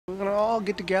all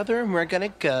get together and we're gonna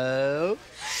go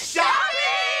shopping!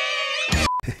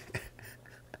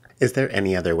 Is there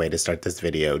any other way to start this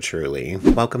video, truly?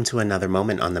 Welcome to another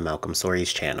moment on the Malcolm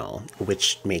Stories channel,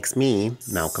 which makes me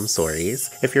Malcolm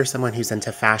Stories. If you're someone who's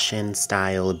into fashion,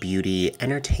 style, beauty,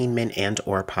 entertainment, and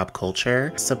or pop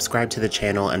culture, subscribe to the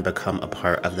channel and become a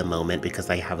part of the moment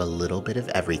because I have a little bit of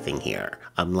everything here.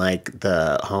 I'm like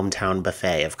the hometown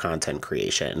buffet of content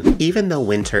creation. Even though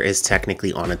winter is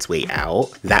technically on its way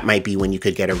out, that might be when you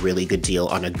could get a really good deal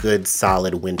on a good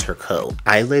solid winter coat.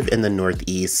 I live in the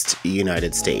Northeast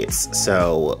United States.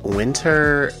 So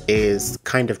winter is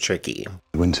kind of tricky.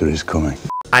 Winter is coming.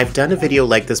 I've done a video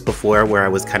like this before where I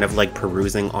was kind of like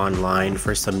perusing online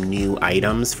for some new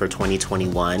items for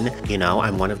 2021. You know,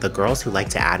 I'm one of the girls who like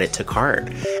to add it to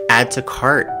cart. Add to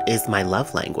cart is my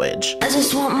love language. I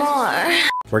just want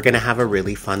more. We're gonna have a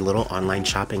really fun little online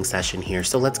shopping session here,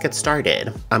 so let's get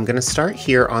started. I'm gonna start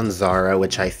here on Zara,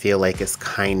 which I feel like is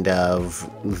kind of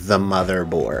the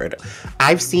motherboard.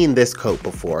 I've seen this coat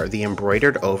before, the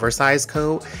embroidered oversized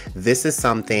coat. This is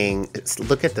something,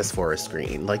 look at this for a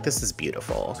screen, like this is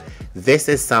beautiful. This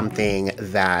is something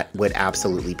that would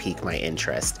absolutely pique my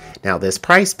interest. Now this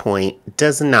price point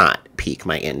does not pique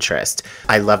my interest.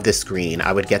 I love this green.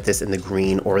 I would get this in the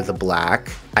green or the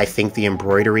black. I think the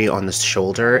embroidery on the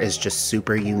shoulder is just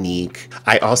super unique.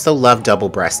 I also love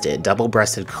double-breasted.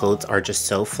 Double-breasted coats are just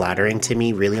so flattering to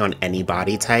me, really on any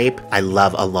body type. I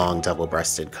love a long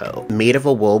double-breasted coat. Made of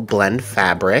a wool blend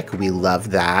fabric. We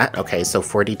love that. Okay, so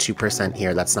 42%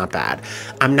 here. That's not bad.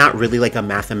 I'm not really like a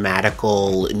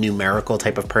mathematical, numerical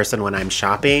type of person when I'm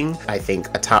shopping. I think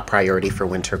a top priority for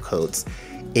winter coats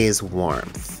is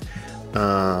warmth.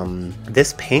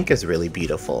 This pink is really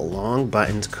beautiful. Long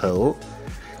buttoned coat,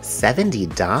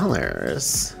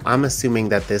 $70. I'm assuming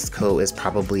that this coat is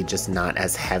probably just not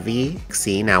as heavy.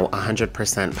 See, now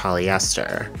 100%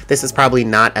 polyester. This is probably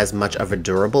not as much of a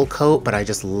durable coat, but I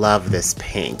just love this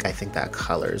pink. I think that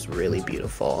color is really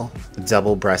beautiful.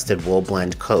 Double-breasted wool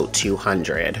blend coat,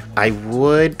 $200. I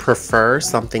would prefer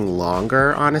something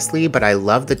longer, honestly, but I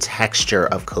love the texture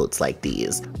of coats like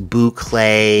these.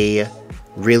 Boucle,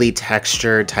 really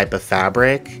textured type of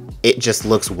fabric. It just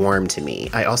looks warm to me.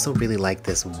 I also really like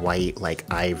this white, like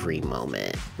ivory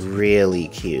moment. Really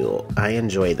cute. I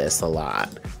enjoy this a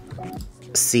lot.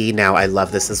 See, now I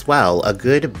love this as well. A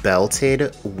good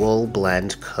belted wool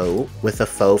blend coat with a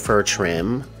faux fur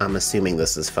trim. I'm assuming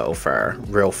this is faux fur.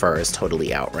 Real fur is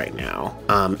totally out right now.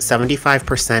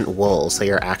 75% wool, so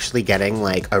you're actually getting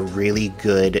like a really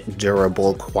good,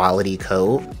 durable quality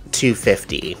coat.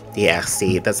 $250. Yeah,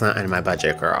 see, that's not in my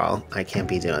budget, girl. I can't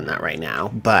be doing that right now,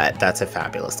 but that's a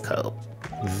fabulous coat.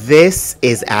 This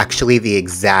is actually the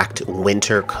exact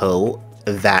winter coat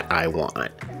that I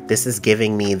want. This is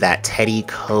giving me that teddy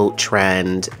coat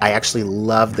trend. I actually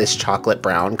love this chocolate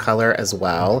brown color as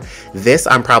well. This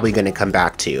I'm probably going to come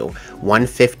back to.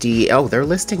 $150. Oh, they're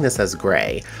listing this as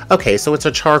gray. Okay, so it's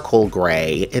a charcoal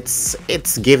gray.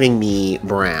 It's giving me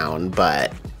brown,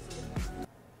 but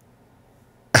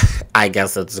I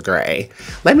guess it's gray.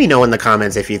 Let me know in the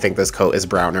comments if you think this coat is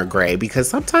brown or gray, because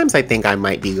sometimes I think I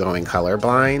might be going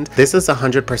colorblind. This is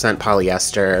 100%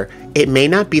 polyester. It may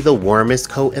not be the warmest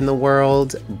coat in the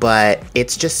world, but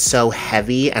it's just so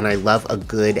heavy, and I love a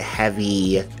good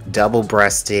heavy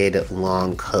double-breasted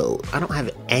long coat. I don't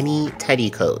have any teddy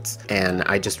coats, and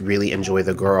I just really enjoy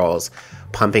the girls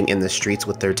pumping in the streets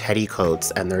with their teddy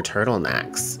coats and their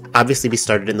turtlenecks. Obviously, we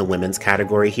started in the women's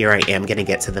category here. I am gonna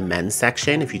get to the men's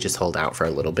section if you just hold out for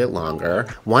a little bit longer.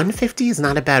 $150 is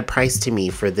not a bad price to me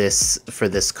for this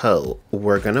coat.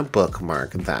 We're gonna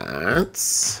bookmark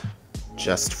that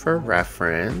just for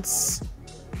reference.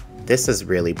 This is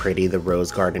really pretty, the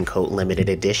Rose Garden Coat Limited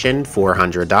Edition,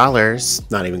 $400.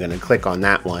 Not even gonna click on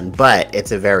that one, but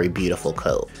it's a very beautiful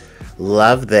coat.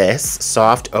 Love this.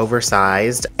 Soft,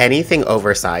 oversized. Anything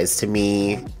oversized to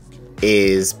me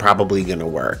is probably gonna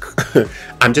work.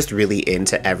 I'm just really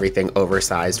into everything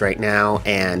oversized right now,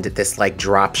 and this like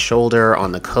drop shoulder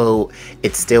on the coat,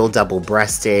 it's still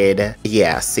double-breasted.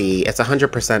 Yeah, see, it's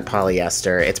 100%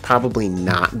 polyester. It's probably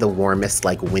not the warmest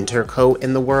like winter coat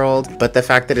in the world, but the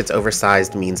fact that it's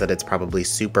oversized means that it's probably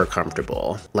super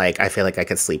comfortable. Like, I feel like I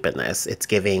could sleep in this. It's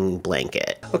giving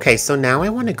blanket. Okay, so now I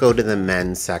want to go to the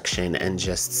men's section and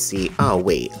just see, oh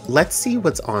wait, let's see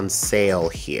what's on sale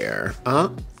here.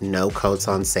 No coats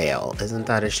on sale. Isn't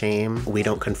that a shame? We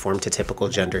don't conform to typical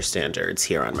gender standards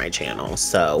here on my channel,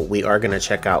 so we are gonna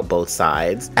check out both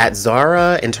sides. At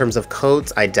Zara, in terms of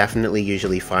coats, I definitely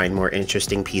usually find more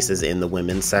interesting pieces in the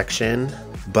women's section,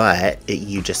 but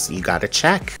you gotta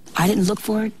check. I didn't look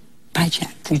for it, but I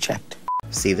checked. You checked.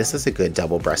 See, this is a good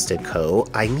double-breasted coat.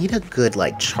 I need a good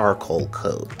like charcoal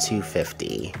coat,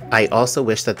 $250. I also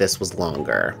wish that this was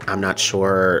longer. I'm not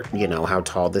sure, you know, how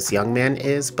tall this young man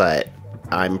is, but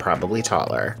I'm probably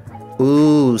taller.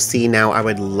 Ooh, see, now I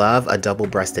would love a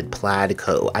double-breasted plaid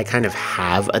coat. I kind of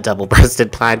have a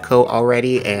double-breasted plaid coat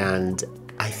already, and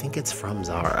I think it's from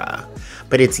Zara,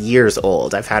 but it's years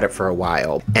old. I've had it for a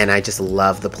while, and I just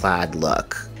love the plaid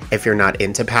look. If you're not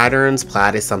into patterns,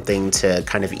 plaid is something to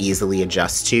kind of easily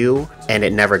adjust to, and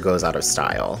it never goes out of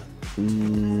style.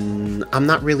 I'm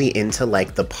not really into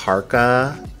like the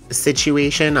parka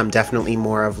situation. I'm definitely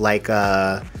more of like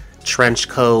a trench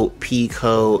coat, pea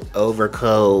coat,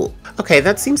 overcoat. Okay,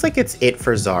 that seems like it's it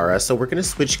for Zara, so we're gonna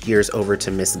switch gears over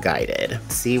to Missguided.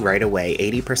 See, right away,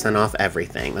 80% off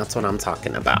everything. That's what I'm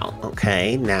talking about.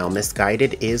 Okay, now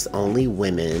Missguided is only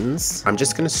women's. I'm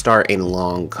just gonna start in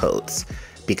long coats,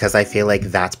 because I feel like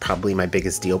that's probably my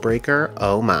biggest deal breaker.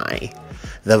 Oh my,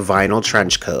 the vinyl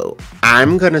trench coat.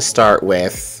 I'm gonna start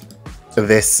with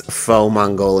this faux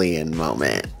Mongolian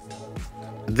moment.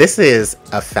 This is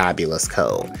a fabulous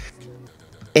coat.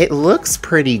 It looks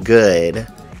pretty good.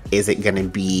 Is it gonna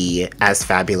be as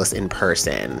fabulous in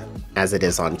person as it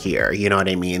is on here? You know what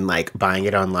I mean? Like buying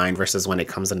it online versus when it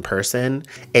comes in person.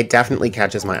 It definitely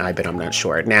catches my eye, but I'm not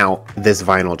sure. Now, this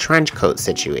vinyl trench coat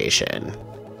situation.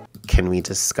 Can we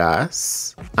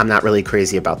discuss? I'm not really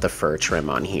crazy about the fur trim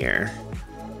on here.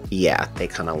 Yeah, they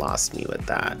kind of lost me with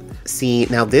that. See,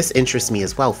 now this interests me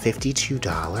as well,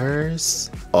 $52?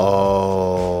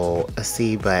 Oh,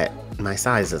 see, but my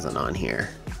size isn't on here.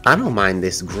 I don't mind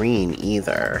this green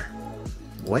either.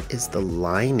 What is the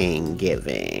lining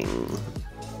giving?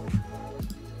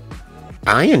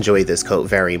 I enjoy this coat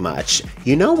very much.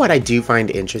 You know what I do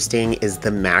find interesting is the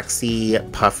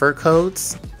maxi puffer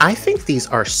coats. I think these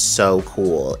are so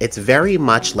cool. It's very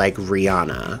much like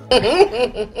Rihanna.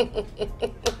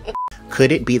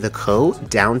 Could it be the coat?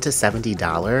 Down to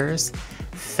 $70?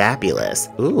 Fabulous.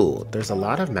 Ooh, there's a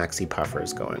lot of maxi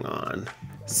puffers going on.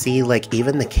 See, like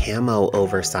even the camo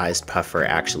oversized puffer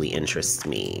actually interests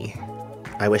me.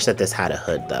 I wish that this had a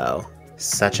hood though.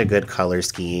 Such a good color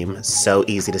scheme, so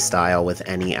easy to style with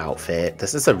any outfit.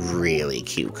 This is a really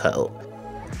cute coat.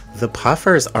 The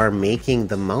puffers are making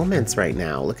the moments right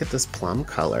now. Look at this plum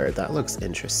color, that looks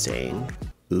interesting.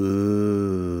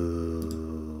 Ooh.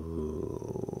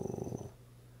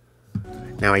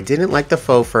 Now I didn't like the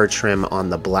faux fur trim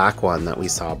on the black one that we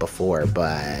saw before,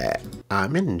 but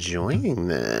I'm enjoying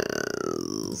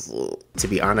this. To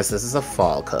be honest, this is a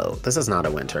fall coat. This is not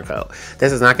a winter coat.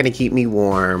 This is not gonna keep me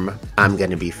warm. I'm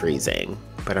gonna be freezing,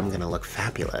 but I'm gonna look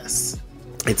fabulous.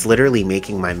 It's literally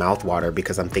making my mouth water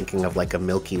because I'm thinking of like a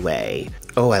Milky Way.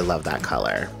 Oh, I love that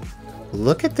color.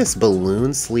 Look at this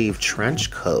balloon sleeve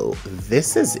trench coat.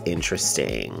 This is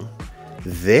interesting.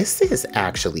 This is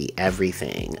actually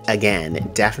everything.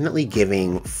 Again, definitely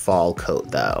giving fall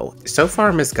coat though. So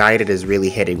far, Missguided is really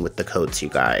hitting with the coats, you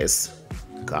guys.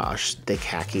 Gosh, the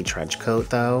khaki trench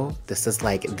coat though, this is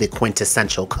like the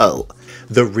quintessential coat.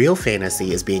 The real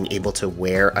fantasy is being able to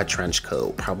wear a trench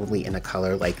coat, probably in a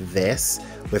color like this,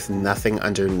 with nothing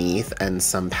underneath and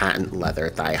some patent leather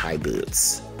thigh-high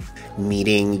boots.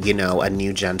 Meeting, you know, a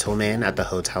new gentleman at the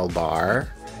hotel bar.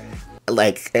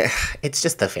 Like, it's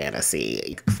just the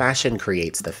fantasy. Fashion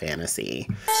creates the fantasy.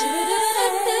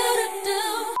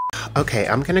 Okay,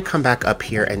 I'm gonna come back up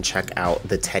here and check out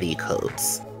the teddy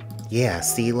coats. Yeah,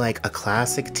 see, like a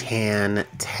classic tan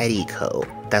teddy coat.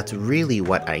 That's really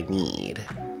what I need.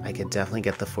 I could definitely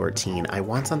get the 14. I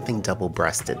want something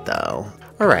double-breasted though.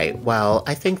 All right, well,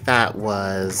 I think that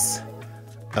was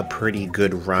a pretty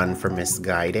good run for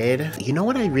Missguided. You know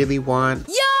what I really want?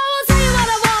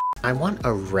 I want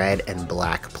a red and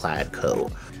black plaid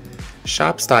coat.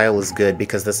 Shop Style is good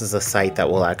because this is a site that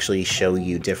will actually show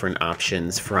you different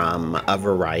options from a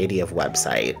variety of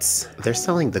websites. They're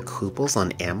selling the couples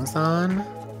on Amazon?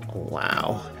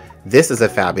 Wow. This is a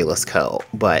fabulous coat,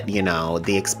 but you know,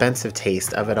 the expensive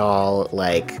taste of it all,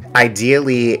 like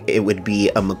ideally it would be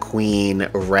a McQueen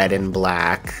red and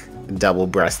black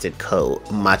double-breasted coat,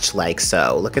 much like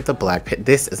so. Look at the black pit.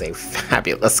 This is a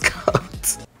fabulous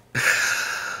coat.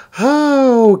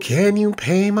 Oh, can you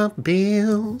pay my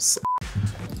bills?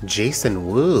 Jason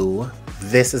Wu,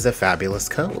 this is a fabulous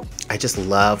coat. I just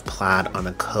love plaid on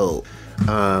a coat.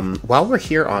 While we're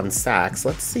here on Saks,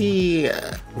 let's see,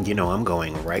 you know, I'm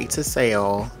going right to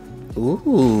sale.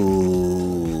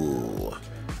 Ooh.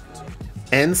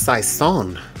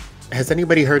 EN+SAISON. Has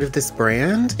anybody heard of this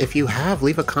brand? If you have,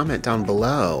 leave a comment down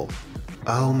below.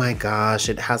 Oh my gosh,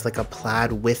 it has like a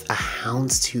plaid with a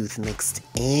houndstooth mixed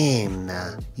in.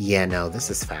 Yeah, no, this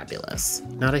is fabulous.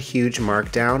 Not a huge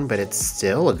markdown, but it's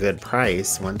still a good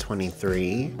price,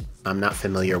 $123. I'm not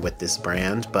familiar with this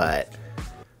brand, but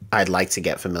I'd like to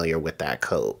get familiar with that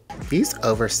coat. These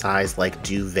oversized like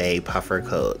duvet puffer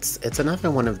coats. It's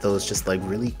another one of those just like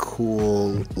really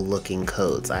cool looking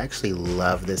coats. I actually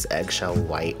love this eggshell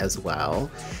white as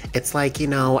well. It's like, you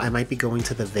know, I might be going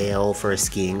to the Vale for a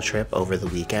skiing trip over the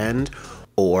weekend,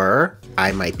 or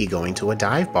I might be going to a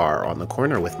dive bar on the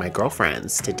corner with my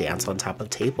girlfriends to dance on top of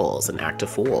tables and act a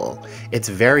fool. It's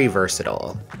very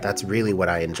versatile. That's really what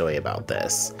I enjoy about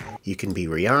this. You can be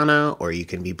Rihanna or you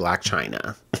can be Black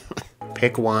China.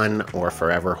 Pick one or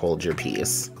forever hold your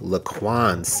peace.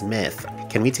 Laquan Smith.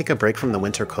 Can we take a break from the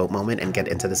winter coat moment and get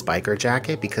into this biker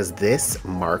jacket? Because this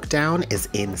markdown is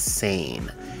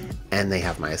insane. And they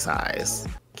have my size.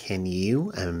 Can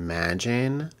you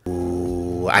imagine?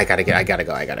 Ooh, I gotta go, I gotta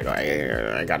get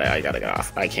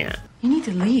off. I can't. You need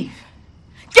to leave.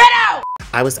 Get out!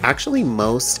 I was actually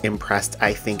most impressed,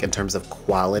 I think, in terms of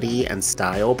quality and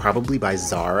style, probably by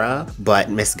Zara, but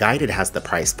Missguided has the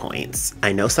price points.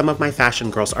 I know some of my fashion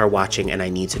girls are watching and I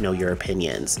need to know your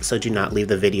opinions, so do not leave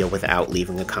the video without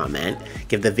leaving a comment.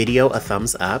 Give the video a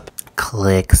thumbs up.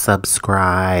 Click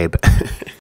subscribe.